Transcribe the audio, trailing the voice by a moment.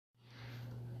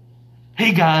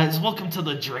Hey guys, welcome to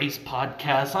the Drace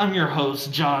Podcast. I'm your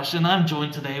host, Josh, and I'm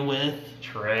joined today with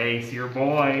Trace, your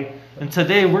boy. And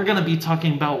today we're going to be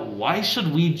talking about why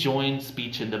should we join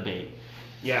speech and debate.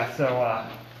 Yeah, so,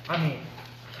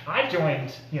 I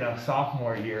joined,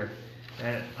 sophomore year,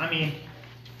 and,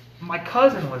 my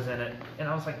cousin was in it, and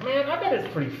I was like, man, I bet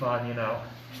it's pretty fun,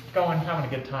 going,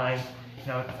 having a good time.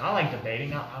 I like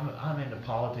debating. I'm into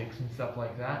politics and stuff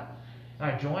like that. And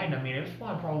I joined. It was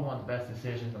probably one of the best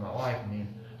decisions of my life.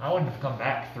 I wouldn't have come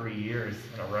back 3 years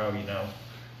in a row.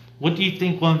 What do you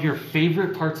think one of your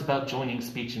favorite parts about joining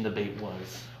speech and debate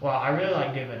was? Well, I really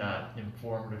like giving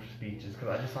informative speeches because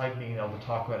I just like being able to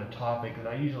talk about a topic that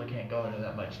I usually can't go into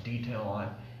that much detail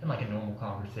on in like a normal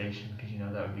conversation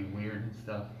because that would be weird and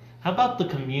stuff. How about the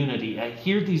community? I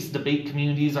hear these debate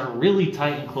communities are really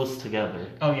tight and close together.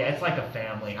 Oh yeah, it's like a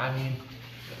family.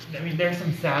 There's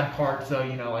some sad parts though,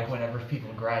 like whenever people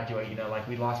graduate, like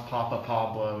we lost Papa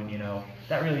Pablo, and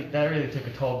that really took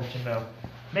a toll. But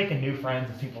making new friends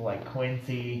with people like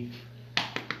Quincy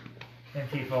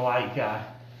and people like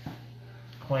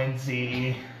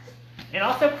Quincy, and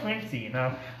also Quincy,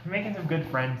 we're making some good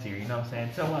friends here. You know what I'm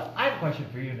saying? So I have a question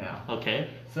for you now. Okay.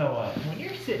 So when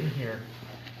you're sitting here,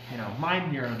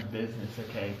 mind your own business,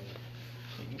 okay?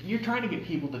 You're trying to get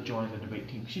people to join the debate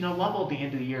team. Lovell at the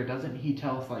end of the year, doesn't he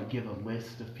tell us, give a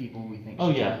list of people we think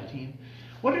should join the team?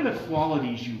 What are the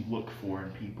qualities you look for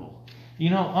in people?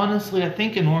 Honestly, I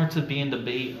think in order to be in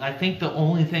debate, I think the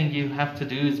only thing you have to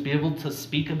do is be able to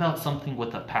speak about something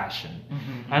with a passion.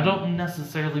 Mm-hmm. I don't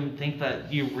necessarily think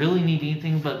that you really need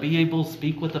anything but be able to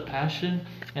speak with a passion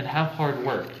and have hard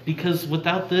work. Because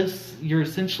without this, you're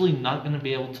essentially not going to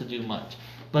be able to do much.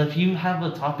 But if you have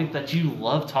a topic that you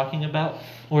love talking about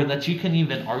or that you can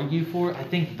even argue for, I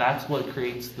think that's what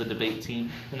creates the debate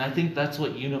team. And I think that's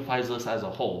what unifies us as a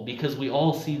whole. Because we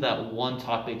all see that one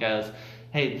topic as,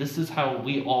 hey, this is how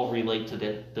we all relate to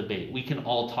the debate. We can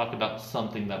all talk about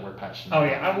something that we're passionate about.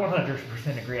 Oh yeah, I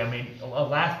 100% agree.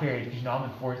 Last period, I'm in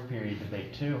fourth period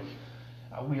debate too.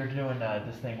 We were doing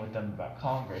this thing with them about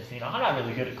Congress. I'm not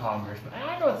really good at Congress, but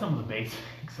I know some of the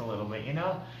basics a little bit,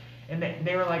 And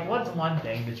they were like, "What's one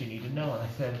thing that you need to know?" And I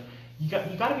said, "You got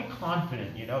to be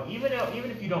confident, Even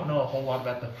if you don't know a whole lot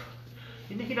about the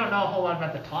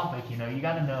topic, you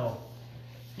got to know.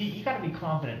 You got to be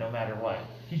confident no matter what,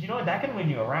 because that can win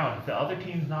you around. If the other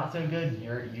team's not so good, and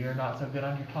you're not so good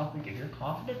on your topic. If you're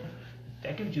confident,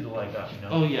 that gives you the leg up,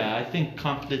 Oh yeah, I think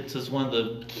confidence is one of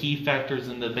the key factors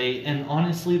in debate. And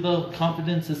honestly though,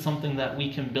 confidence is something that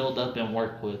we can build up and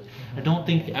work with. Mm-hmm. I don't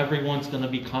think everyone's going to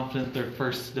be confident their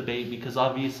first debate because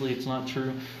obviously it's not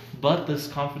true. But this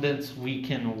confidence we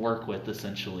can work with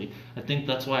essentially. I think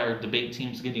that's why our debate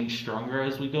team's getting stronger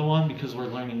as we go on because we're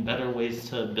learning better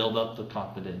ways to build up the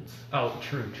confidence. Oh,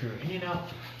 true.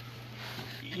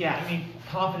 And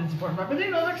confidence is important. But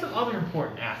there's some other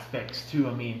important aspects too.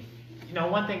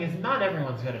 One thing is not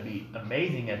everyone's going to be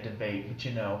amazing at debate, but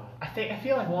I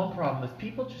feel like one problem is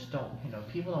people just don't,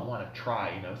 people don't want to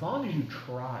try. As long as you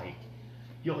try,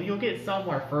 you'll get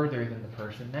somewhere further than the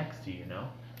person next to you.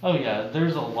 Oh yeah,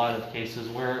 there's a lot of cases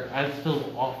where I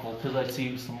feel awful because I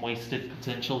see some wasted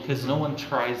potential because no one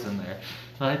tries in there.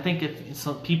 But I think if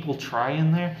some people try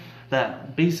in there,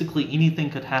 that basically anything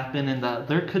could happen and that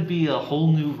there could be a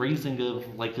whole new raising of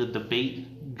like a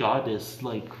debate goddess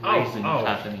raising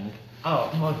happening.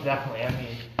 Oh, most definitely.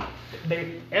 Not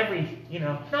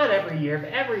every year, but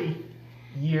every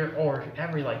year or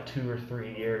every 2 or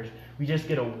 3 years, we just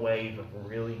get a wave of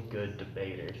really good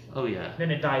debaters. Oh yeah. Then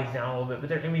it dies down a little bit,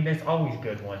 but there's always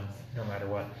good ones, no matter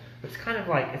what. But it's kind of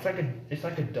like it's like a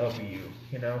W,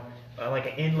 like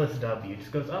an endless W. It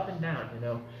just goes up and down,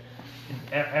 And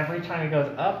every time it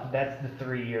goes up, that's the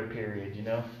 3-year period,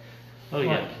 Oh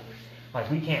yeah.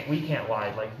 We can't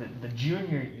lie.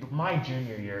 My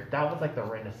junior year, that was like the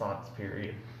Renaissance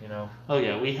period, Oh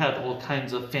yeah, we had all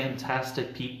kinds of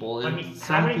fantastic people. And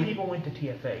how many people went to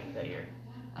TFA that year?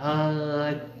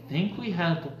 I think we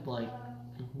had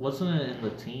wasn't it in the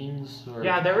teens? Or...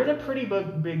 Yeah, there was a pretty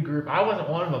big group. I wasn't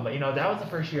one of them, but that was the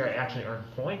first year I actually earned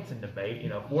points in debate. For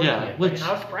TFA, and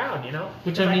I was proud.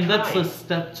 Which that's a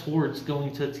step towards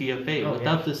going to TFA. Oh,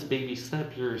 Without this baby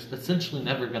step, you're essentially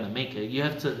never going to make it. You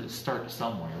have to start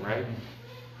somewhere, right? Mm-hmm.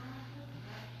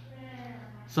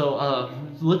 So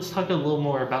let's talk a little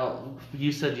more about.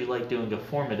 You said you like doing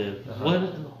informative. Uh-huh.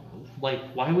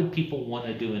 Why would people want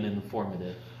to do an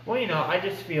informative? Well, I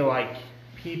just feel like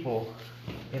people,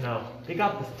 they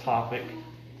got this topic.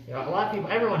 A lot of people,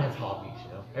 everyone has hobbies,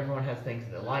 Everyone has things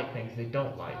they like, things they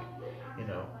don't like, And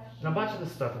a bunch of the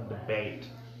stuff in debate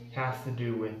has to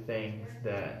do with things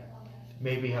that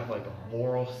maybe have a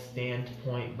moral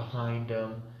standpoint behind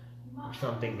them, or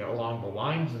something along the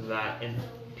lines of that, and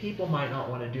people might not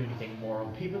want to do anything moral.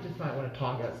 People just might want to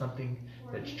talk about something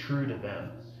that's true to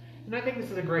them. And I think this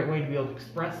is a great way to be able to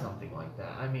express something like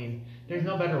that. I mean, there's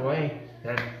no better way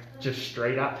than just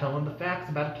straight out telling the facts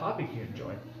about a topic you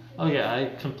enjoy. Oh yeah,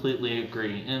 I completely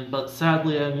agree. But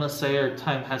sadly, I must say our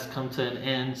time has come to an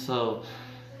end. So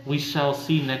we shall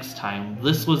see next time.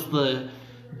 This was the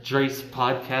Drace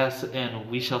podcast, and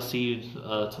we shall see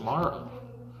you tomorrow.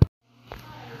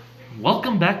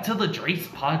 Welcome back to the Drace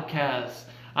podcast.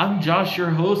 I'm Josh, your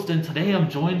host, and today I'm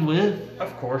joined with,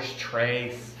 of course,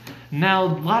 Trace. Now,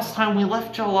 last time we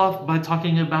left y'all off by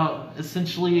talking about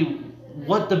essentially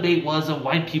what debate was and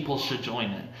why people should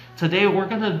join it. Today we're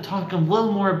going to talk a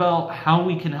little more about how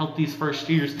we can help these first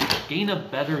years gain a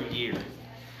better year.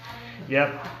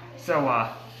 Yep. So,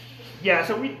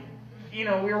 so we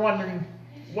were wondering,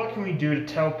 what can we do to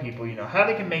tell people, how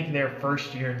they can make their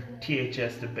first year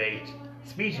THS debate,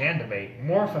 speech and debate,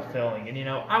 more fulfilling. And,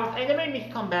 it made me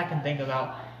come back and think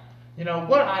about,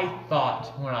 what I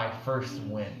thought when I first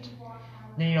went.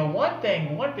 And,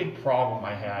 one big problem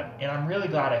I had, and I'm really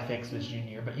glad I fixed this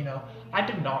junior year, but, I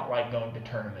did not like going to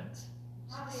tournaments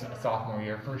sophomore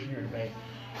year, first year debate.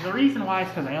 And the reason why is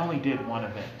because I only did one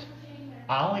event.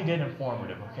 I only did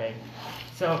informative, okay?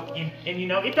 So, and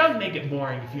it does make it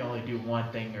boring if you only do one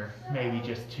thing or maybe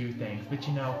just two things. But,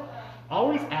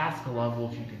 always ask a level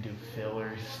if you can do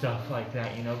fillers, stuff like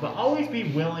that, But always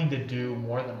be willing to do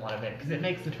more than one event because it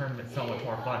makes the tournament so much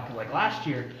more fun. Because, like, last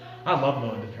year, I loved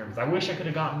going to tournaments. I wish I could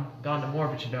have gone to more,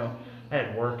 but, I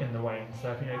had work in the way and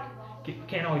stuff.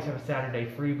 Can't always have a Saturday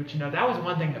free. But, that was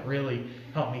one thing that really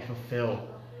helped me fulfill.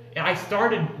 And I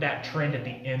started that trend at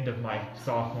the end of my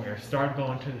sophomore year. Started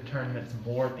going to the tournaments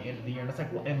more at the end of the year, and it's like,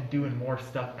 and doing more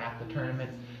stuff at the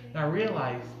tournaments. And I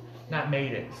realized that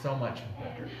made it so much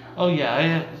better. Oh yeah,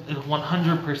 I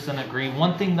 100% agree.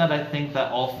 One thing that I think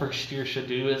that all first year should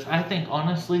do is, I think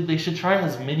honestly they should try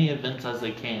as many events as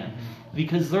they can,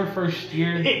 because their first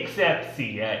year. Except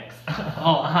CX.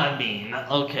 Oh, I mean,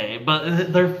 okay,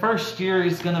 but their first year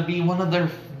is gonna be one of their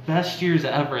best years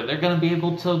ever. They're going to be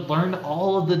able to learn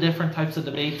all of the different types of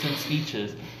debates and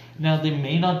speeches. Now, they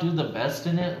may not do the best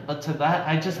in it, but to that,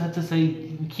 I just have to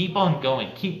say, keep on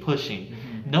going, keep pushing.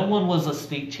 Mm-hmm. No one was a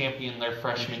state champion their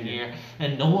freshman year,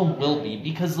 and no one will be,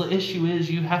 because the issue is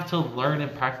you have to learn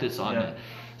and practice on it.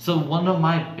 So one of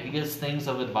my biggest things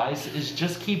of advice is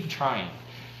just keep trying.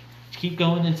 Keep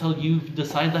going until you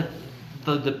decide that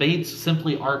the debates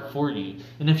simply aren't for you.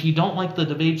 And if you don't like the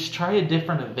debates, try a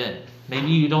different event.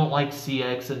 Maybe you don't like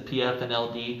CX and PF and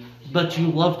LD, but you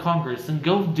love Congress, and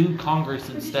go do Congress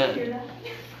instead.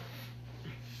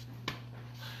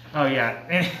 Oh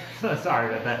yeah,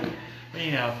 sorry about that.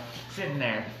 Sitting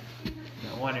there,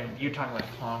 wondering, you're talking about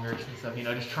Congress and stuff,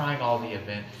 just trying all the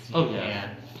events you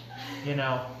can.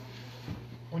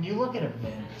 When you look at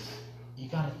events, you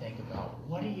got to think about,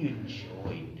 what do you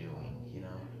enjoy doing,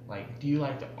 Like, do you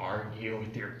like to argue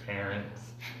with your parents?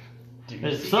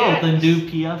 If so, then do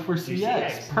PF or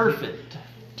CX. Perfect.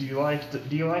 Do you like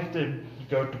to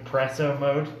go depresso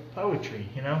mode? Poetry,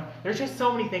 There's just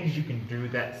so many things you can do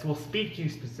that will speak to you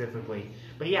specifically.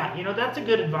 But yeah, that's a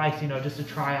good advice, just to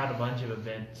try out a bunch of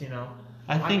events,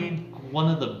 I think one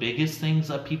of the biggest things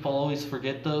that people always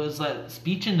forget, though, is that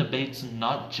speech and debate's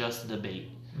not just debate.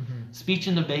 Speech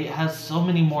and debate has so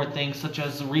many more things, such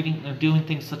as reading and doing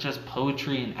things such as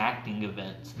poetry and acting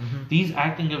events. These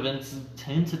acting events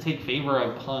tend to take favor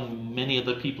upon many of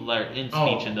the people that are in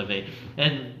speech and debate.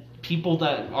 And people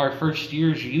that are first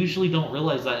years usually don't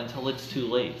realize that until it's too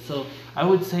late. So I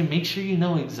would say make sure you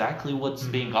know exactly what's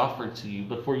being offered to you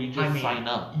before you just sign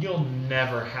up. You'll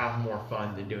never have more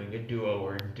fun than doing a duo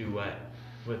or a duet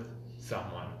with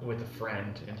someone, with a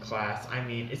friend in class.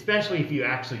 Especially if you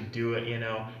actually do it,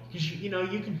 because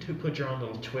you can put your own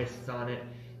little twists on it.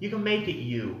 You can make it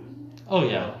you. Oh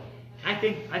yeah. I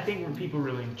think when people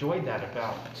really enjoy that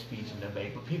about speech and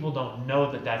debate, but people don't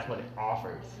know that that's what it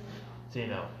offers.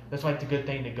 So that's why it's a good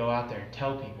thing to go out there and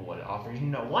tell people what it offers.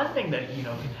 One thing that can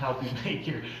help you make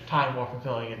your time more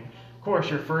fulfilling, and of course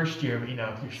your first year,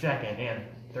 your second and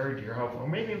third year, hopefully, or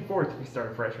maybe in fourth if you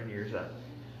start freshman year, is that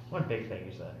one big thing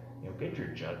is that get your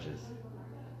judges.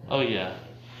 Oh yeah.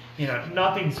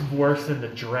 Nothing's worse than the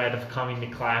dread of coming to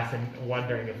class and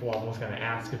wondering if Wobble was going to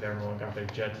ask if everyone got their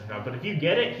judges or not. But if you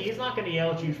get it, he's not going to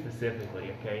yell at you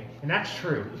specifically, okay? And that's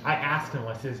true. I asked him,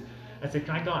 I said,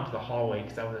 can I go out into the hallway?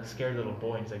 Because I was a scared little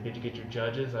boy. And he's like, did you get your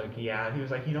judges? Like, yeah. And he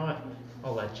was like, you know what?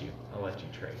 I'll let you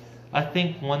Trace. I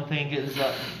think one thing is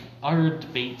that our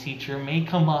debate teacher may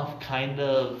come off kind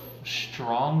of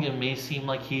strong and may seem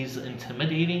like he's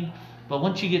intimidating. But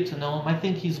once you get to know him, I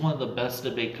think he's one of the best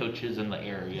debate coaches in the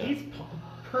area. He's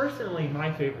personally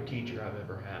my favorite teacher I've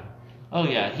ever had. Oh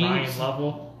yeah, Ryan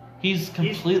Lovell. He's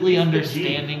completely he's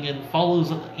understanding and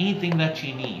follows anything that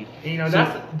you need. You know,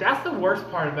 So- that's the worst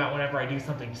part about whenever I do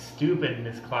something stupid in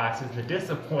this class is the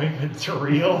disappointment's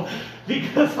real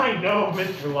because I know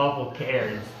Mr. Lovell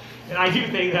cares. And I do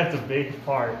think that's a big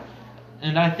part.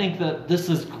 And I think that this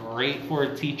is great for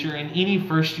a teacher and any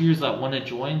first years that want to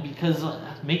join, because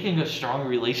making a strong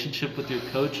relationship with your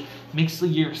coach makes the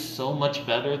year so much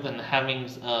better than having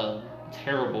a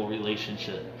terrible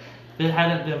relationship. If it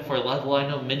hadn't been for Level, I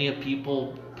know many of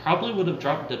people probably would have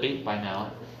dropped debate by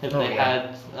now if they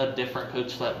had a different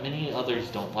coach that many others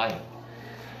don't like.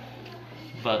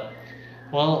 But,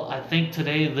 well, I think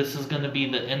today this is going to be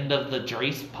the end of the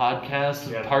Drace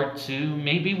podcast, Yeah. part 2.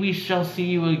 Maybe we shall see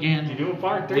you again. You do a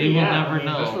part 3, We will yeah. never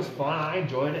know. This was fun. I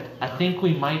enjoyed it. I think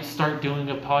we might start doing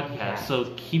a podcast, Yeah.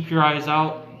 so keep your eyes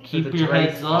out, keep the your Drace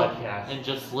heads up, podcast. and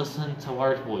just listen to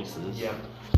our voices. Yep.